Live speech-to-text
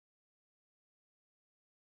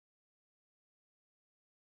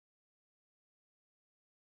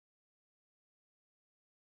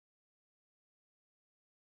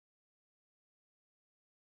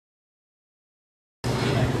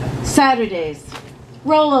Saturdays.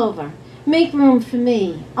 Roll over. Make room for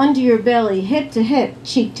me. Under your belly, hip to hip,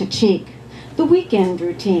 cheek to cheek. The weekend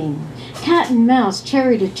routine. Cat and mouse,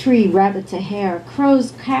 cherry to tree, rabbit to hare,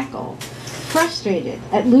 crows cackle. Frustrated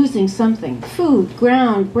at losing something. Food,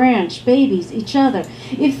 ground, branch, babies, each other.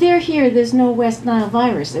 If they're here, there's no West Nile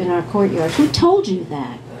virus in our courtyard. Who told you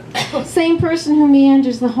that? Same person who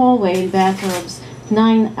meanders the hallway in bathrobes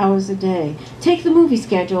 9 hours a day. Take the movie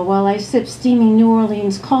schedule while I sip steaming New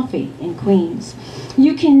Orleans coffee in Queens.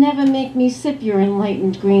 You can never make me sip your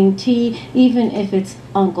enlightened green tea, even if it's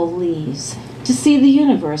Uncle Lee's. To see the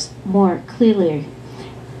universe more clearly.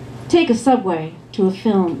 Take a subway to a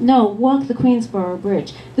film. No, walk the Queensboro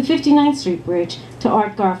Bridge, the 59th Street Bridge, to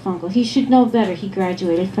Art Garfunkel. He should know better. He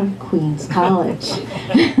graduated from Queens College.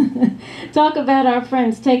 Talk about our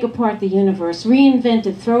friends. Take apart the universe. Reinvent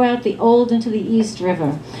it. Throw out the old into the East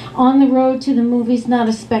River. On the road to the movies, not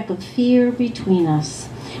a speck of fear between us.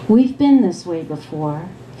 We've been this way before.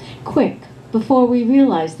 Quick, before we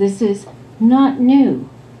realize this is not new,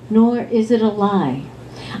 nor is it a lie.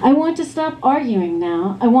 I want to stop arguing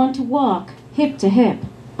now. I want to walk, hip to hip,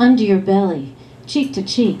 under your belly, cheek to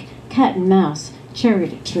cheek, cat and mouse, cherry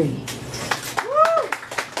to tree.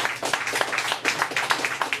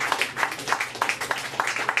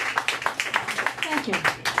 Thank you.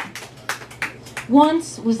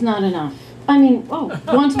 Once was not enough.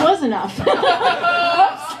 Once was enough.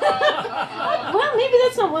 Well, maybe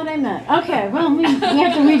that's not what I meant. Okay, well, we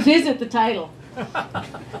have to revisit the title.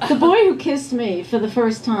 The boy who kissed me for the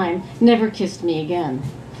first time never kissed me again.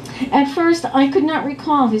 At first, I could not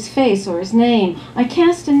recall his face or his name. I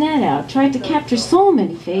cast a net out, tried to capture so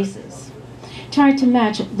many faces, tried to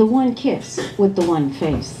match the one kiss with the one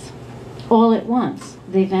face. All at once,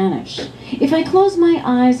 they vanish. If I close my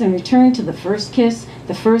eyes and return to the first kiss,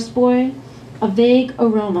 the first boy, a vague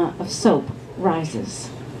aroma of soap rises.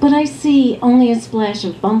 But I see only a splash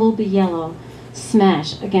of bumblebee yellow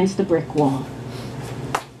smash against the brick wall.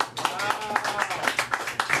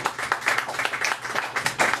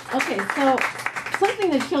 Okay, so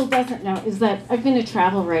something that Phil doesn't know is that I've been a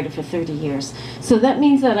travel writer for 30 years. So that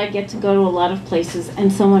means that I get to go to a lot of places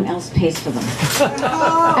and someone else pays for them.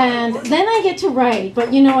 And then I get to write, but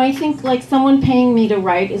I think like someone paying me to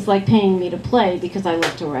write is like paying me to play because I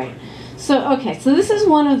love to write. So, okay, so this is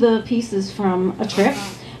one of the pieces from a trip.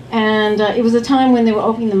 And it was a time when they were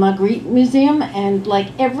opening the Magritte Museum, and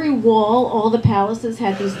like every wall, all the palaces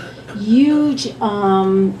had these huge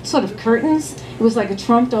sort of curtains. It was like a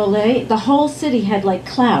trompe l'oeil. The whole city had like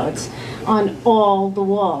clouds on all the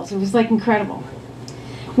walls. It was like incredible.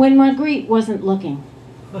 When Magritte wasn't looking.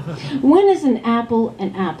 When is an apple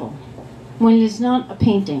an apple? When it is not a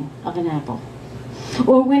painting of an apple.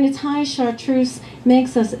 Or when its high chartreuse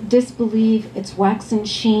makes us disbelieve its waxen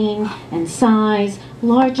sheen and size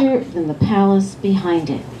larger than the palace behind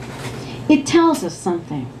it. It tells us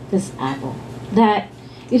something, this apple, that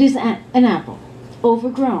it is an apple,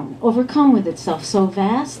 overgrown, overcome with itself so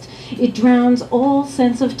vast, it drowns all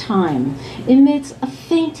sense of time, emits a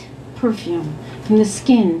faint perfume from the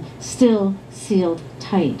skin still sealed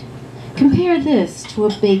tight. Compare this to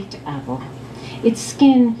a baked apple, its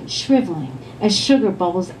skin shriveling as sugar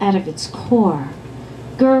bubbles out of its core,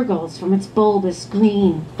 gurgles from its bulbous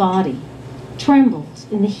green body, trembles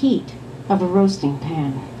in the heat of a roasting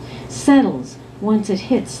pan, settles once it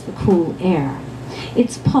hits the cool air,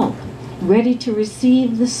 its pulp ready to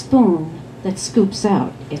receive the spoon that scoops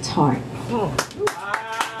out its heart.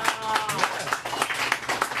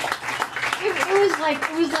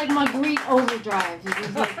 It was like Magritte overdrive. It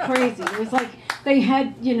was like crazy. It was like they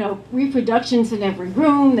had, reproductions in every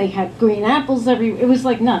room. They had green apples it was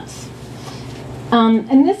like nuts.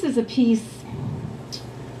 And this is a piece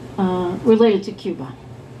related to Cuba.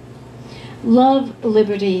 Love,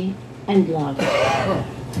 liberty, and love.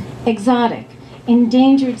 Exotic,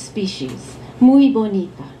 endangered species. Muy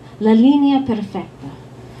bonita. La línea perfecta.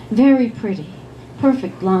 Very pretty.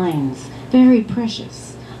 Perfect lines. Very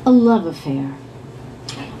precious. A love affair.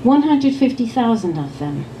 150,000 of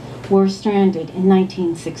them were stranded in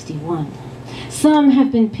 1961. Some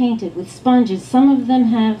have been painted with sponges. Some of them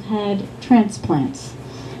have had transplants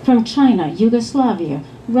from China, Yugoslavia,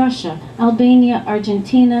 Russia, Albania,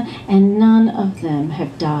 Argentina, and none of them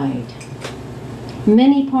have died.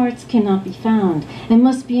 Many parts cannot be found and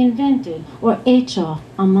must be invented or hecho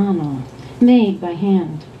a mano, made by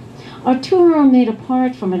hand. Arturo made a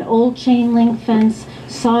part from an old chain link fence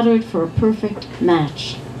soldered for a perfect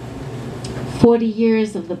match. 40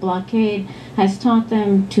 years of the blockade has taught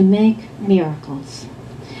them to make miracles.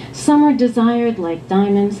 Some are desired like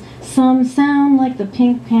diamonds, some sound like the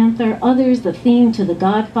Pink Panther, others the theme to The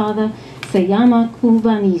Godfather, Se llama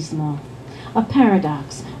cubanismo, a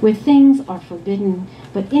paradox where things are forbidden,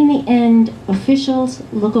 but in the end, officials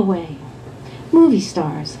look away. Movie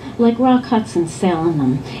stars like Rock Hudson sail in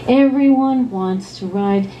them. Everyone wants to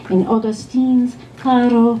ride in Augustine's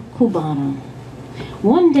Carro Cubano.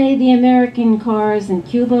 One day the American cars in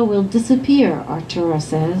Cuba will disappear, Arturo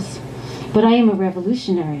says. But I am a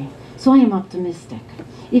revolutionary, so I am optimistic.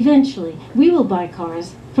 Eventually, we will buy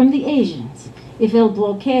cars from the Asians. If El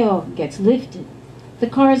Bloqueo gets lifted, the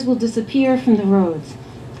cars will disappear from the roads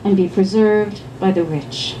and be preserved by the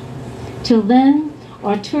rich. Till then,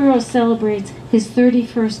 Arturo celebrates his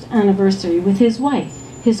 31st anniversary with his wife,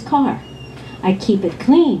 his car. I keep it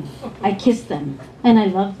clean, I kiss them, and I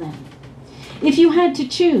love them. If you had to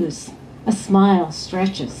choose, a smile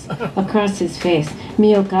stretches across his face.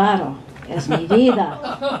 Mio caro es mi vida.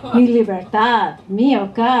 Mi libertad, mio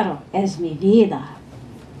caro es mi vida.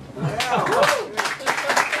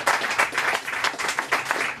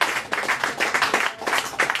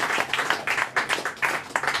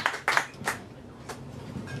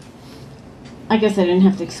 I guess I didn't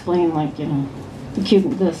have to explain, like, you know,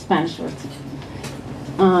 the Spanish words.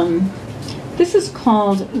 This is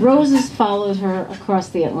called Roses Followed Her Across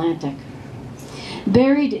the Atlantic.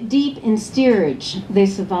 Buried deep in steerage, they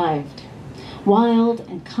survived, wild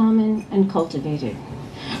and common and cultivated.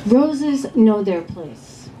 Roses know their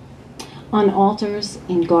place. On altars,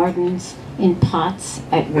 in gardens, in pots,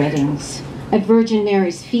 at weddings, at Virgin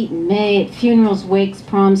Mary's feet in May, at funerals, wakes,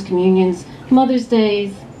 proms, communions, Mother's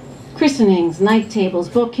Days, christenings, night tables,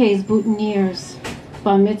 bouquets, boutonnieres,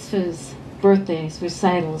 bar mitzvahs, birthdays,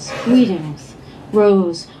 recitals, greetings,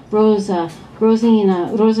 Rose, Rosa, Rosina,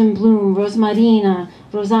 Rosenblum, Rosmarina,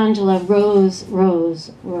 Rosangela, Rose,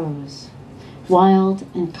 Rose, Rose. Wild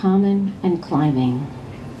and common and climbing.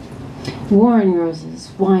 War and roses,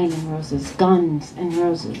 wine and roses, guns and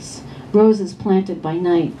roses. Roses planted by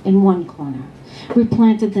night in one corner,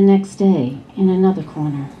 replanted the next day in another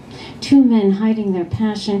corner. Two men hiding their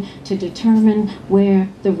passion to determine where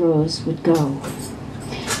the rose would go.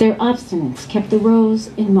 Their obstinance kept the rose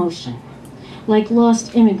in motion, like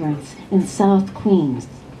lost immigrants in South Queens.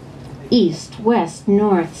 East, west,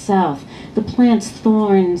 north, south, the plant's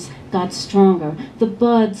thorns got stronger, the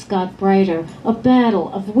buds got brighter, a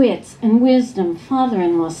battle of wits and wisdom,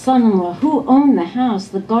 father-in-law, son-in-law, who owned the house,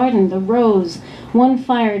 the garden, the rose, one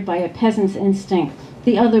fired by a peasant's instinct,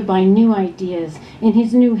 the other by new ideas, in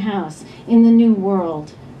his new house, in the new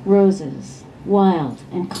world, roses, wild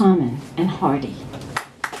and common and hardy.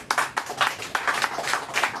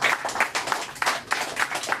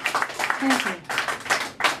 Thank you.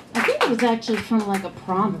 I think it was actually from like a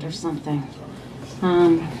prompt or something.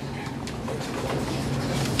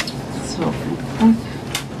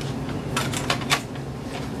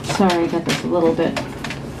 Sorry, I got this a little bit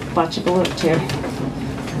botchable here.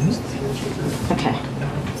 Okay.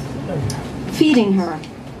 Feeding her.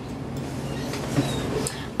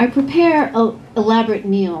 I prepare elaborate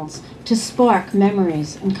meals to spark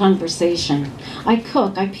memories and conversation. I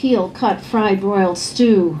cook, I peel, cut, fry, broil,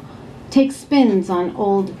 stew. Take spins on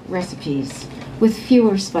old recipes with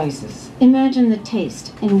fewer spices. Imagine the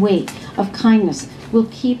taste and weight of kindness will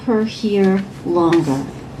keep her here longer.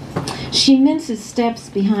 She minces steps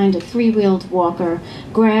behind a three-wheeled walker,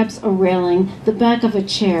 grabs a railing, the back of a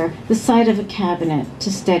chair, the side of a cabinet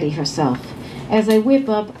to steady herself, as I whip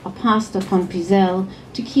up a pasta con piselli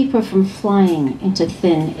to keep her from flying into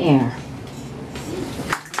thin air.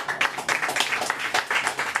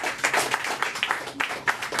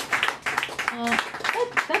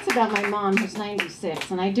 That's about my mom, who's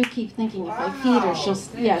 96, and I do keep thinking if I feed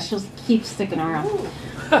her, she'll keep sticking around.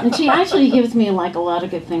 And she actually gives me like a lot of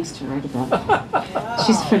good things to write about.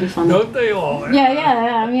 She's pretty funny. Don't they all?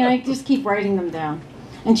 Yeah. I mean, I just keep writing them down.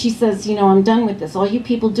 And she says, you know, I'm done with this. All you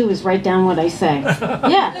people do is write down what I say.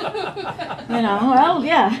 Yeah. You know, well,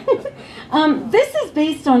 yeah. This is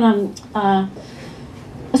based on a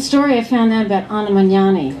story I found out about Anna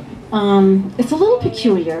Magnani. It's a little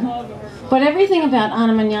peculiar, but everything about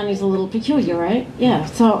Anna Magnani is a little peculiar, right? Yeah,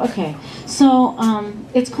 so, okay. So,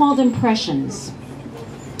 it's called Impressions.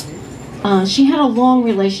 She had a long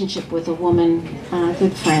relationship with a woman, a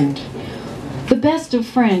good friend. The best of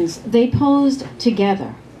friends, they posed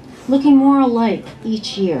together, looking more alike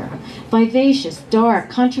each year. Vivacious, dark,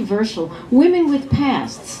 controversial, women with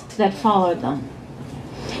pasts that followed them.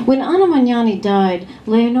 When Anna Magnani died,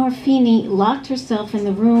 Leonor Fini locked herself in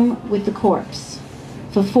the room with the corpse.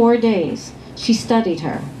 For 4 days, she studied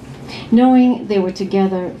her, knowing they were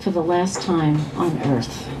together for the last time on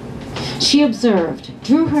earth. She observed,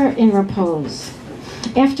 drew her in repose.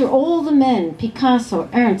 After all the men, Picasso,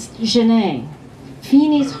 Ernst, Genet,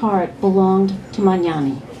 Feeney's heart belonged to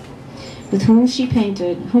Magnani, with whom she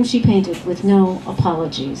painted with no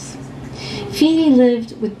apologies. Feeney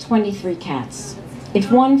lived with 23 cats. If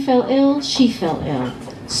one fell ill, she fell ill,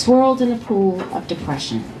 swirled in a pool of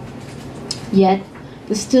depression. Yet,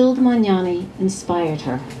 the stilled Magnani inspired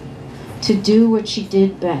her to do what she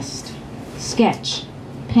did best: sketch,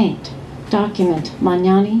 paint, document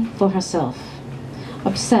Magnani for herself.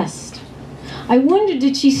 Obsessed. I wondered,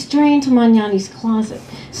 did she stray into Magnani's closet,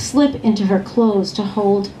 slip into her clothes to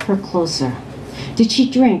hold her closer? Did she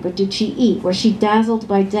drink or did she eat? Was she dazzled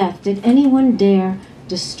by death? Did anyone dare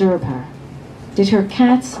disturb her? Did her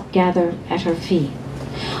cats gather at her feet?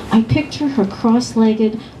 I picture her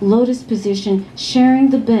cross-legged, lotus position,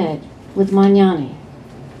 sharing the bed with Magnani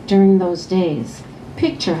during those days.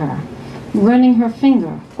 Picture her running her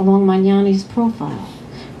finger along Magnani's profile,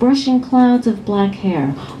 brushing clouds of black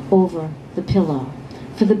hair over the pillow,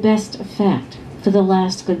 for the best effect, for the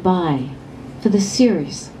last goodbye, for the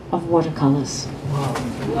series of watercolors. Wow.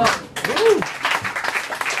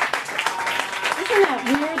 Isn't that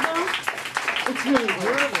weird, though? It's really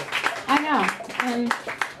weird. I know. And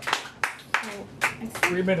so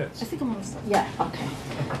 3 minutes. I think I'm almost. Yeah. Okay.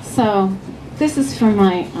 So this is for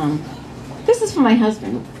my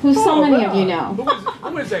husband, who so many of you know.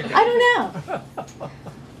 Who is that guy? I don't know.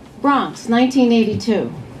 Bronx, 1982.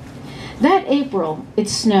 That April, it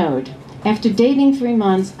snowed. After dating 3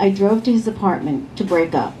 months, I drove to his apartment to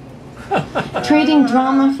break up. Trading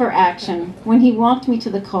drama for action, when he walked me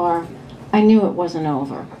to the car, I knew it wasn't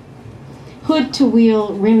over. Hood to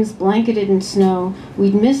wheel, rims blanketed in snow,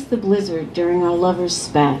 we'd missed the blizzard during our lovers'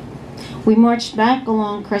 spat. We marched back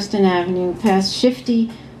along Creston Avenue, past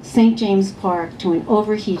shifty St. James Park, to an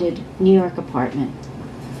overheated New York apartment.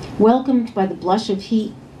 Welcomed by the blush of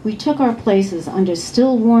heat, we took our places under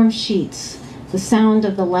still warm sheets, the sound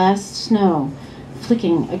of the last snow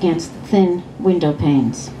flicking against the thin window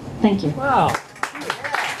panes. Thank you. Wow.